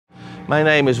My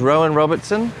name is Rowan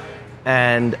Robertson,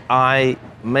 and I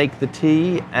make the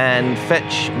tea and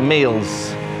fetch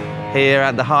meals here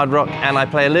at the Hard Rock, and I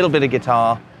play a little bit of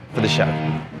guitar for the show.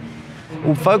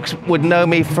 Well, folks would know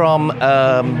me from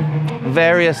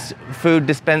various food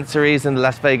dispensaries in the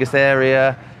Las Vegas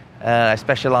area. I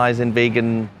specialize in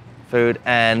vegan food,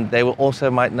 and they will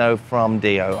also might know from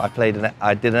Dio.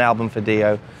 I did an album for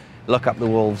Dio, Lock Up the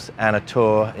Wolves, and a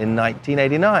tour in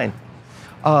 1989.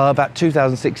 About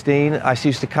 2016, I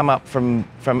used to come up from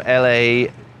LA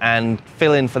and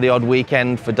fill in for the odd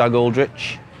weekend for Doug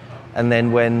Aldrich. And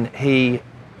then when he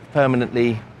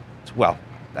permanently, well,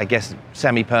 I guess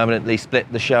semi-permanently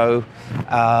split the show,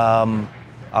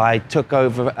 I took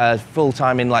over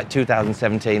full-time in like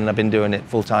 2017, and I've been doing it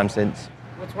full-time since.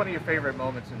 What's one of your favorite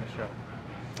moments in the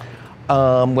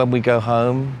show? When we go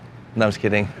home. No, I was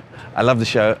kidding. I love the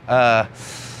show.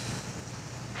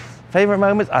 Favorite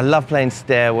moments? I love playing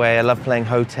Stairway, I love playing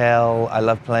Hotel, I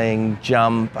love playing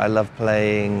Jump, I love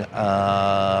playing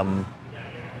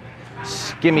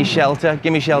Gimme Shelter.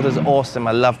 Gimme Shelter's awesome.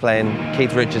 I love playing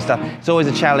Keith Richards stuff. It's always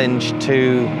a challenge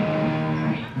to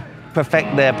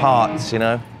perfect their parts, you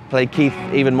know? Play Keith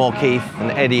even more Keith,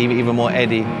 and Eddie even more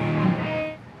Eddie.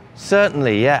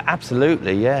 Certainly, yeah,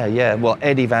 absolutely, yeah. Well,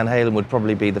 Eddie Van Halen would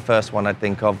probably be the first one I'd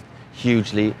think of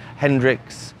hugely.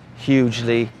 Hendrix,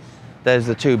 hugely. There's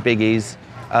the two biggies.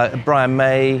 Brian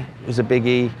May was a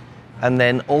biggie. And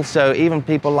then also even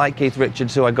people like Keith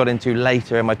Richards, who I got into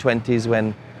later in my 20s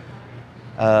when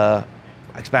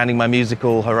expanding my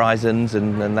musical horizons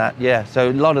and that, yeah. So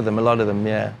a lot of them,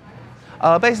 yeah.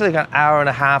 Basically an hour and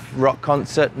a half rock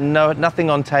concert,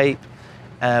 nothing on tape,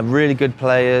 really good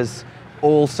players,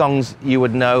 all songs you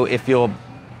would know if you're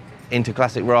into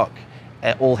classic rock,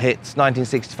 all hits,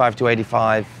 1965 to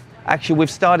 85. Actually, we've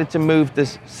started to move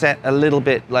this set a little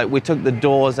bit, like we took the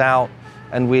Doors out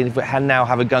and we now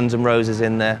have a Guns N' Roses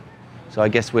in there. So I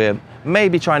guess we're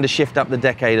maybe trying to shift up the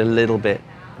decade a little bit.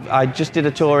 I just did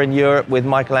a tour in Europe with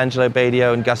Michelangelo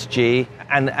Badio and Gus G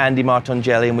and Andy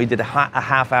Martongeli, and we did a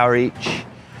half hour each,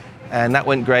 and that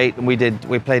went great. And we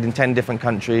played in 10 different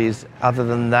countries. Other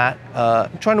than that,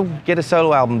 I'm trying to get a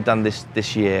solo album done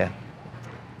this year.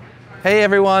 Hey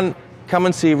everyone, come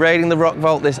and see Raiding the Rock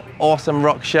Vault, this awesome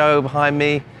rock show behind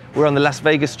me. We're on the Las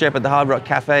Vegas Strip at the Hard Rock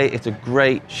Cafe. It's a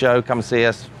great show, come see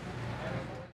us.